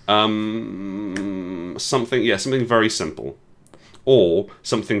 Something very simple. Or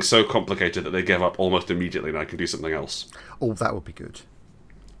something so complicated that they give up almost immediately and I can do something else. Oh, that would be good.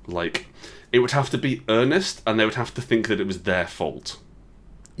 Like, it would have to be earnest, and they would have to think that it was their fault.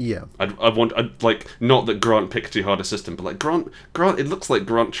 Yeah. I'd like, not that Grant picked too hard a system, but like, Grant, it looks like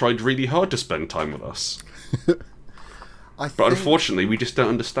Grant tried really hard to spend time with us. But unfortunately, we just don't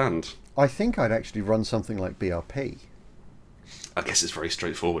understand. I think I'd actually run something like BRP. I guess it's very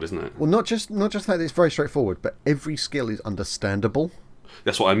straightforward, isn't it? Well, not just that it's very straightforward, but every skill is understandable.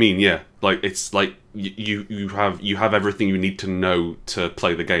 That's what I mean. Yeah, like it's like you have everything you need to know to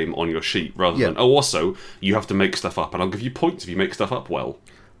play the game on your sheet, rather than also you have to make stuff up, and I'll give you points if you make stuff up well.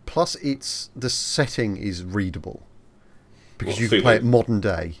 Plus, the setting is readable because you can play it modern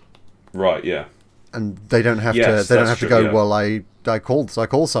day. Right. Yeah. And they don't have to. They don't have to go. Yeah. Well, I called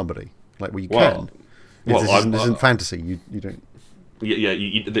somebody. Like you can. This isn't fantasy. You don't. Yeah.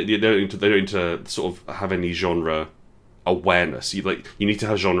 They don't need to sort of have any genre awareness. You need to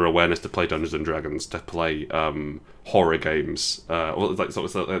have genre awareness to play Dungeons and Dragons, to play horror games, or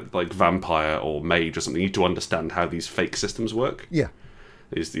like vampire or mage or something. You need to understand how these fake systems work. Yeah.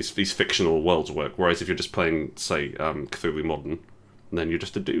 These fictional worlds work. Whereas if you're just playing, say, Cthulhu Modern, then you're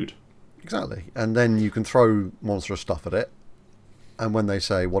just a dude. Exactly. And then you can throw monstrous stuff at it. And when they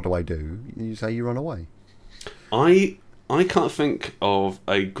say, "What do I do?" you say, "You run away." I can't think of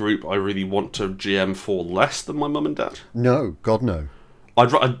a group I really want to GM for less than my mum and dad. No, God no.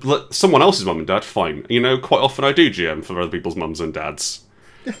 I'd let someone else's mum and dad, fine. Quite often I do GM for other people's mums and dads.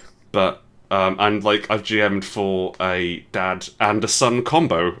 But and like I've GM'd for a dad and a son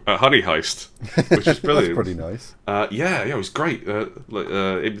combo at Honey Heist, which is brilliant. That's pretty nice. Yeah, it was great. The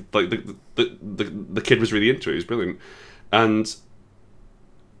kid was really into it. It was brilliant, and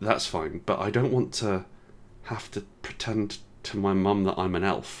that's fine. But I don't want to have to pretend to my mum that I'm an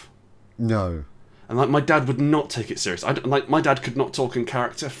elf. No. And like my dad would not take it serious. My dad could not talk in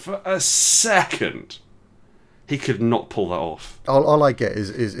character for a second. He could not pull that off. All I get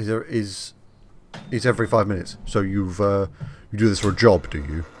is every 5 minutes. So you do this for a job, do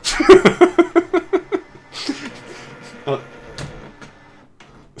you?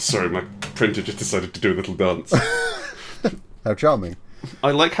 Sorry, my printer just decided to do a little dance. How charming.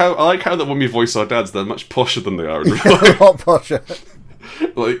 I like how that when we voice our dads, they're much posher than they are in real life. A lot posher.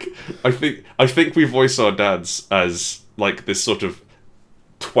 Like, I think we voice our dads as like this sort of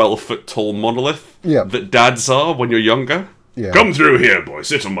 12-foot tall monolith that dads are when you're younger. Yeah. Come through here, boy.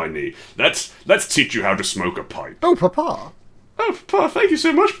 Sit on my knee. Let's teach you how to smoke a pipe. Oh, Papa. Oh, Papa, thank you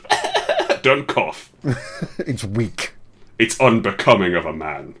so much. Don't cough. It's weak. It's unbecoming of a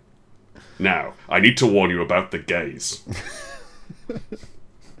man. Now, I need to warn you about the gays.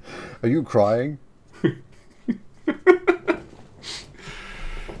 Are you crying?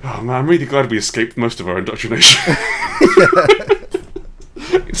 Oh man, I'm really glad we escaped most of our indoctrination.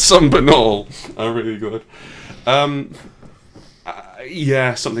 Some but not all. I'm really glad.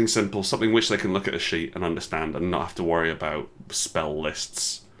 Yeah, something simple, something which they can look at a sheet and understand and not have to worry about spell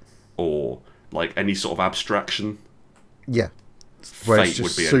lists or like any sort of abstraction. Yeah. Fate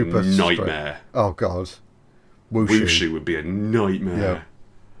would be a nightmare. Oh god. Wushu would be a nightmare. Yeah.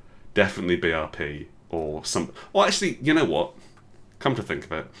 Definitely BRP or some. Well, actually, you know what? Come to think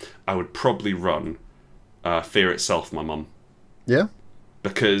of it, I would probably run Fear Itself, my mum. Yeah.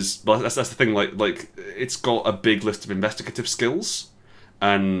 Because that's the thing. Like it's got a big list of investigative skills,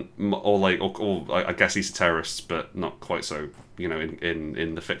 and or I guess he's a terrorist, but not quite so. You know,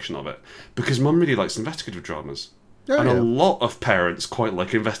 in the fiction of it, because mum really likes investigative dramas. Oh, and a lot of parents quite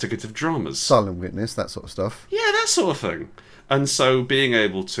like investigative dramas. Silent Witness, that sort of stuff. Yeah, that sort of thing. And so being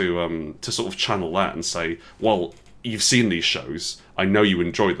able to sort of channel that and say, well, you've seen these shows, I know you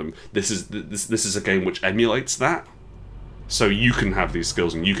enjoy them. This is a game which emulates that. So you can have these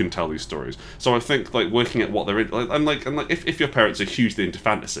skills and you can tell these stories. So I think like working at what they're in, and if your parents are hugely into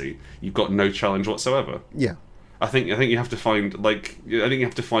fantasy, you've got no challenge whatsoever. Yeah. I think you have to find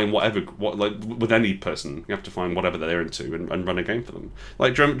whatever with any person, you have to find whatever they're into and run a game for them.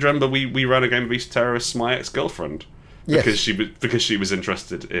 Like remember we ran a game of East Terrorists, my ex-girlfriend, because she was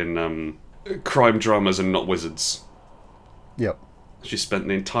interested in crime dramas and not wizards. Yep. She spent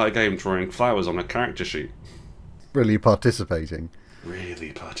the entire game drawing flowers on her character sheet. Really participating. Giving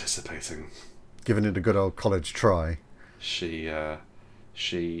it a good old college try.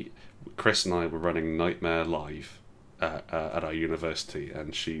 Chris and I were running Nightmare Live at our university,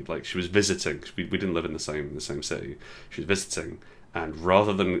 and she was visiting. We didn't live in the same city. She was visiting, and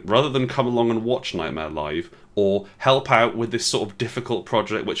rather than come along and watch Nightmare Live or help out with this sort of difficult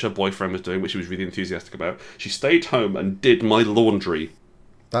project which her boyfriend was doing, which she was really enthusiastic about, she stayed home and did my laundry.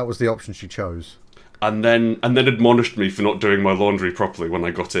 That was the option she chose. And then admonished me for not doing my laundry properly when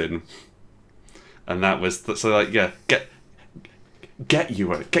I got in. And that was so like yeah, Get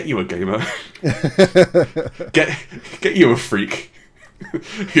you a gamer. get you a freak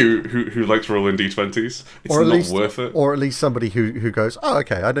who likes rolling d20s. It's not worth it. Or at least somebody who goes, oh,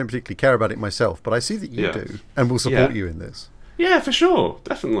 okay, I don't particularly care about it myself, but I see that you do, and will support you in this. Yeah, for sure,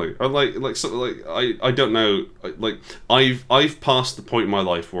 definitely. I don't know. Like I've passed the point in my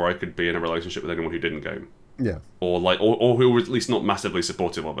life where I could be in a relationship with anyone who didn't game. Yeah. Or who were at least not massively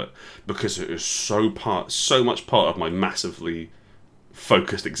supportive of it, because it is so much part of my massively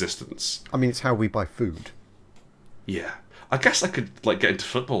focused existence. I mean, it's how we buy food. Yeah, I guess I could get into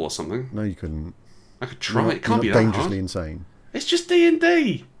football or something. No, you couldn't. I could try. It can't be that hard. Dangerously insane. It's just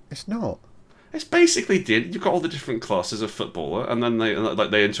D&D. It's not. It's basically D&D. You've got all the different classes of footballer, and then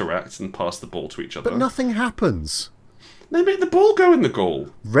they interact and pass the ball to each other. But nothing happens. They make the ball go in the goal.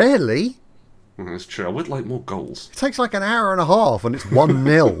 Rarely. Well, that's true. I would like more goals. It takes like an hour and a half, and it's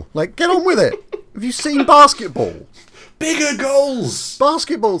 1-0. Like, get on with it. Have you seen basketball? Bigger goals!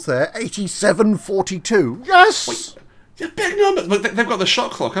 Basketball's there, 87-42. Yes! Wait, yeah, big number. But they've got the shot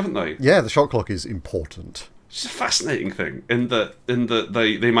clock, haven't they? Yeah, the shot clock is important. It's a fascinating thing in that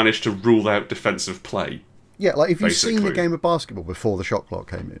they managed to rule out defensive play. Yeah, like if you've seen a game of basketball before the shot clock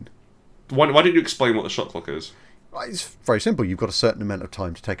came in. Why didn't you explain what the shot clock is? It's very simple. You've got a certain amount of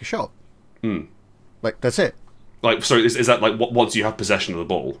time to take a shot. Like, that's it. Like, so is that like once you have possession of the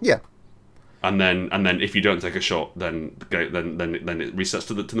ball? Yeah. And then if you don't take a shot, then it resets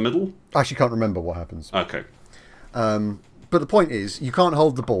to the middle. I actually can't remember what happens. Okay. But the point is, you can't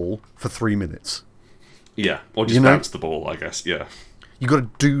hold the ball for 3 minutes. Yeah, or just bounce the ball, I guess. Yeah. You got to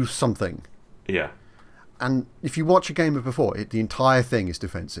do something. Yeah. And if you watch a game of before, the entire thing is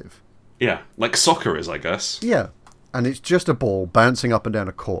defensive. Yeah, like soccer is, I guess. Yeah, and it's just a ball bouncing up and down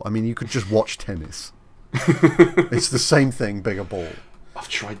a court. I mean, you could just watch tennis. It's the same thing, bigger ball. I've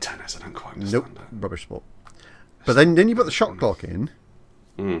tried tennis. I don't quite understand it. Rubbish sport. But then you put the shot clock in,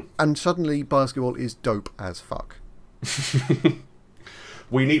 and suddenly basketball is dope as fuck.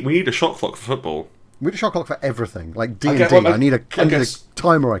 We need a shot clock for football. We need a shot clock for everything. Like D&D, I need a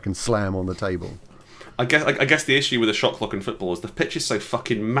timer I can slam on the table. I guess the issue with a shot clock in football is the pitch is so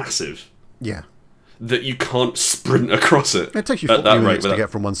fucking massive. Yeah. That you can't sprint across it. It takes you 40 minutes to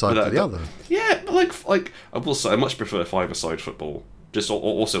get from one side to the other. Yeah, but like I will say, I much prefer five-a-side football. Just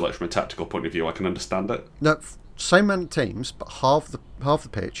also like from a tactical point of view, I can understand it. No, same amount of teams, but half the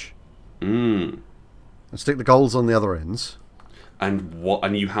pitch. And stick the goals on the other ends.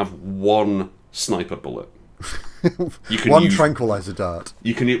 And you have one sniper bullet. You can use tranquilizer dart.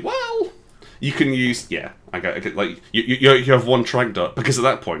 You can use I get like you have one tranq dart, because at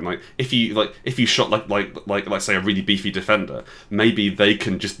that point, like if you shot like say a really beefy defender, maybe they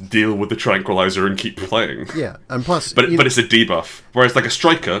can just deal with the tranquilizer and keep playing. Yeah, and plus, but it's a debuff. Whereas like a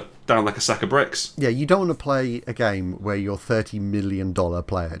striker, down like a sack of bricks. Yeah, you don't want to play a game where your $30 million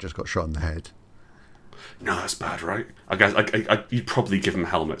player just got shot in the head. No, that's bad, right? I guess you'd probably give them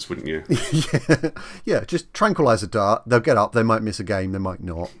helmets, wouldn't you? Yeah, just tranquilize a dart. They'll get up. They might miss a game. They might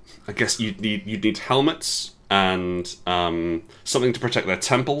not. I guess you'd need helmets and something to protect their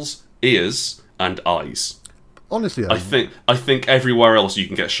temples, ears, and eyes. Honestly, I think everywhere else you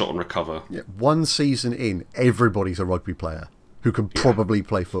can get shot and recover. Yeah, one season in, everybody's a rugby player who can probably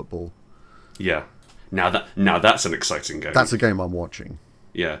play football. Yeah. Now that's an exciting game. That's a game I'm watching.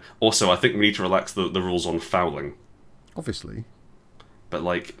 Yeah. Also, I think we need to relax the rules on fouling. Obviously. But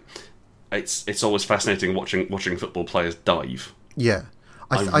like, it's always fascinating watching football players dive. Yeah.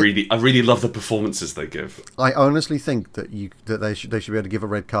 I really love the performances they give. I honestly think that they should be able to give a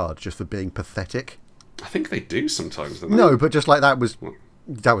red card just for being pathetic. I think they do sometimes. Don't they? No, but just like that was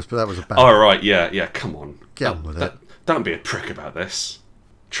a bad. Oh right, yeah. Come on, get on with it. Don't be a prick about this.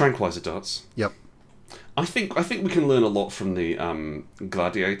 Tranquilizer darts. Yep. I think we can learn a lot from the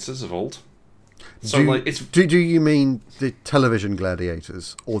gladiators of old. So do you mean the television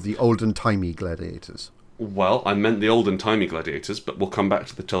gladiators or the olden-timey gladiators? Well, I meant the olden-timey gladiators, but we'll come back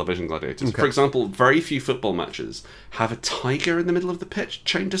to the television gladiators. Okay. For example, very few football matches have a tiger in the middle of the pitch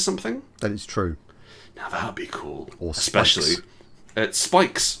chained to something. That is true. Now that'd be cool. Or especially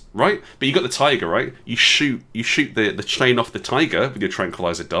spikes, right? But you got the tiger, right? You shoot the chain off the tiger with your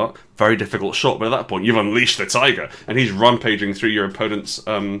tranquilizer dart. Very difficult shot, but at that point you've unleashed the tiger, and he's rampaging through your opponent's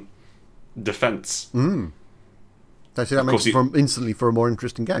defense. That makes it instantly for a more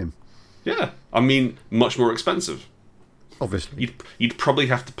interesting game. Yeah, I mean, much more expensive. Obviously, you'd probably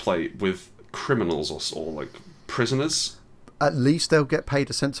have to play with criminals or like prisoners. At least they'll get paid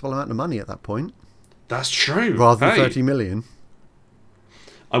a sensible amount of money at that point. That's true. Rather than 30 million.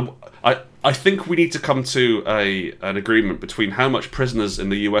 I think we need to come to an agreement between how much prisoners in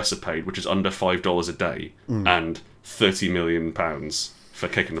the US are paid, which is under $5 a day, and £30 million for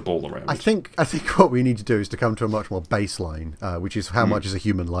kicking the ball around. I think what we need to do is to come to a much more baseline, which is how much is a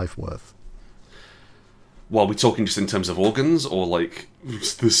human life worth. Well, are we talking just in terms of organs or like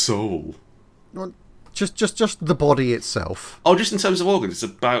the soul? Well, just the body itself. Oh, just in terms of organs,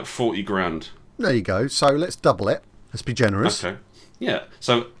 it's about 40 grand. There you go. So let's double it. Let's be generous. Okay. Yeah.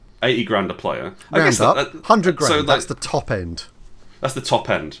 So 80 grand a player. Round up. 100 grand. So that's the top end. That's the top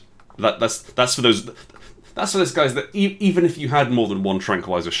end. That's for those. That's for those guys that even if you had more than one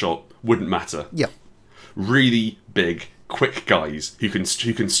tranquilizer shot, wouldn't matter. Yeah. Really big, quick guys who can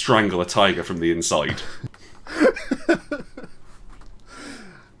strangle a tiger from the inside.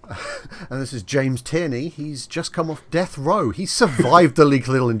 And this is James Tierney. He's just come off death row. He survived the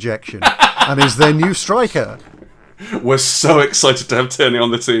lethal injection and is their new striker. We're so excited to have Tierney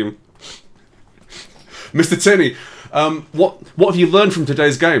on the team. Mr. Tierney, what have you learned from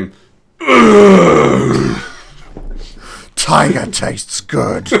today's game? Tiger tastes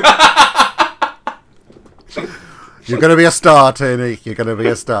good. You're going to be a star, Tierney. You're going to be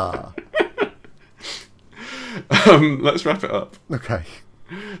a star. Let's wrap it up. Okay.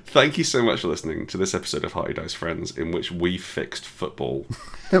 Thank you so much for listening to this episode of Hearty Dice Friends, in which we fixed football.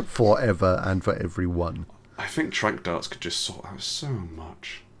 Forever and for everyone. I think trank darts could just sort out so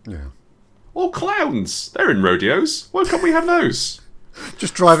much. Yeah. Or clowns. They're in rodeos. Why can't we have those?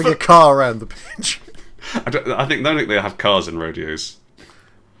 Just driving a car around the pitch. I think they have cars in rodeos.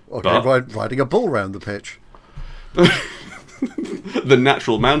 Okay, riding a bull around the pitch. The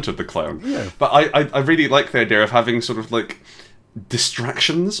natural mount of the clown. Yeah. But I really like the idea of having sort of like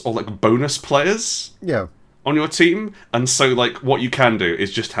distractions or like bonus players. Yeah. On your team, and so like what you can do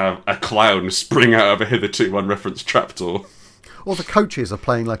is just have a clown spring out of a hitherto unreferenced trapdoor. Or the coaches are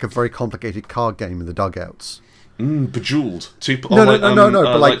playing like a very complicated card game in the dugouts. Bejeweled. No,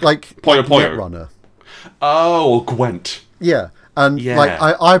 but like Puyo Puyo. Netrunner. Oh, or Gwent. Yeah, and like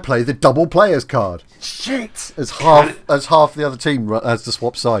I play the double players card. Shit! As half the other team has to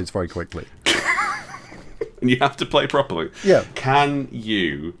swap sides very quickly. And you have to play properly. Yeah. Can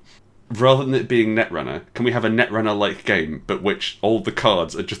you, rather than it being Netrunner, can we have a Netrunner-like game, but which all the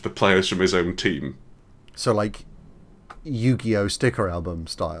cards are just the players from his own team? So like Yu-Gi-Oh! Sticker album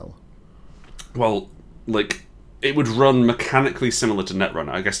style. Well, like, it would run mechanically similar to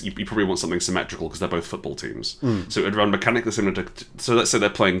Netrunner. I guess you probably want something symmetrical because they're both football teams. So it would run mechanically similar to... So let's say they're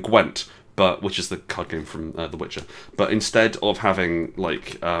playing Gwent, which is the card game from The Witcher. But instead of having,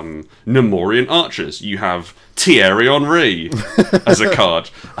 like, Nemorian archers, you have Thierry Henry as a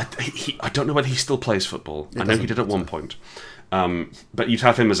card. I don't know whether he still plays football. I know he did at one point. But you'd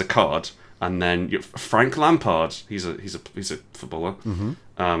have him as a card... And then Frank Lampard, he's a footballer.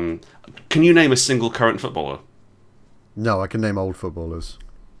 Mm-hmm. Can you name a single current footballer? No, I can name old footballers.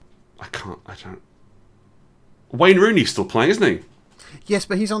 I don't. Wayne Rooney's still playing, isn't he? Yes,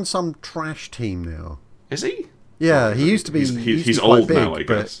 but he's on some trash team now. Is he? Yeah, he used to be. He's old big, now, I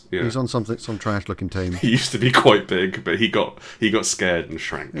guess. Yeah. He's on some trash-looking team. He used to be quite big, but he got scared and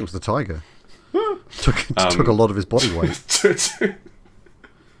shrank. It was the tiger. took a lot of his body weight.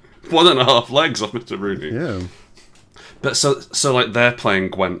 1.5 legs off Mr. Rooney. Yeah. But so like they're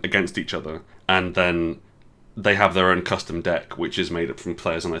playing Gwent against each other, and then they have their own custom deck, which is made up from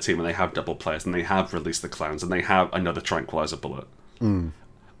players on their team, and they have double players, and they have released the clowns, and they have another tranquilizer bullet. Mm.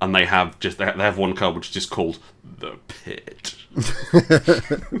 And they have one card which is just called the Pit.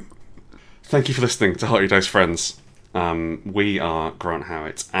 Thank you for listening to Hearty Dice Friends. We are Grant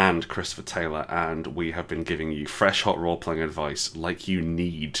Howitt and Christopher Taylor, and we have been giving you fresh, hot role-playing advice like you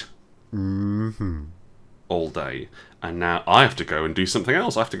need all day. And now I have to go and do something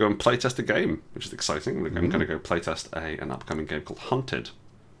else. I have to go and playtest a game, which is exciting. I'm going to go playtest an upcoming game called Hunted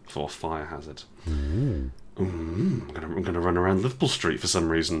for Fire Hazard. I'm going to run around Liverpool Street for some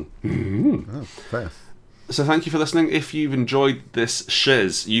reason. Oh, fair. So thank you for listening. If you've enjoyed this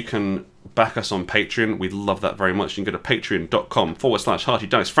shiz, you can back us on Patreon. We'd love that very much. You can go to patreon.com/Hearty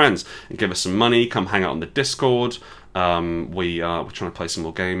Dice Friends and give us some money. Come hang out on the Discord. We're trying to play some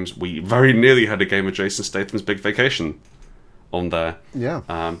more games. We very nearly had a game of Jason Statham's Big Vacation on there. Yeah.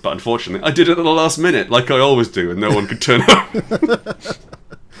 But unfortunately, I did it at the last minute, like I always do, and no one could turn up.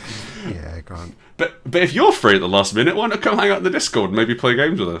 Yeah, Grant. But if you're free at the last minute, why not come hang out in the Discord and maybe play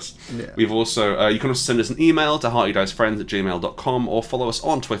games with us? Yeah. We've also you can also send us an email to heartydicefriends@gmail.com or follow us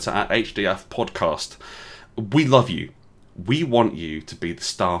on Twitter at HDF Podcast. We love you. We want you to be the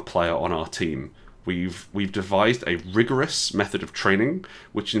star player on our team. We've devised a rigorous method of training,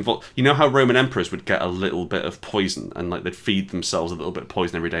 which involves, you know how Roman emperors would get a little bit of poison and like they'd feed themselves a little bit of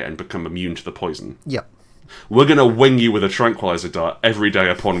poison every day and become immune to the poison. Yep. We're gonna wing you with a tranquilizer dart every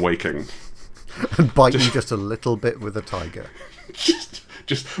day upon waking. And bite you just a little bit with a tiger.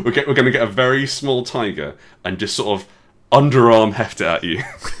 We're going to get a very small tiger and just sort of underarm heft it at you.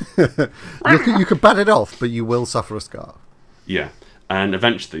 You can bat it off, but you will suffer a scar. Yeah, and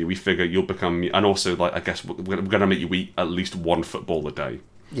eventually we figure you'll become, and also like I guess we're going to make you eat at least one football a day.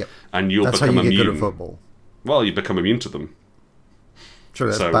 Yep. And you'll that's become how you immune. get good at football. Well, you become immune to them.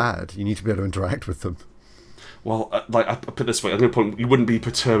 Sure, that's bad. You need to be able to interact with them. Well, I put it this way, I'm going to put you wouldn't be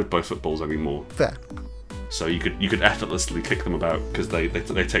perturbed by footballs anymore. Fair. So you could effortlessly kick them about because they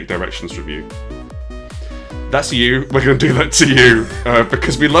take directions from you. That's you. We're going to do that to you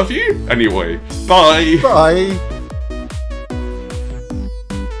because we love you. Anyway, bye. Bye.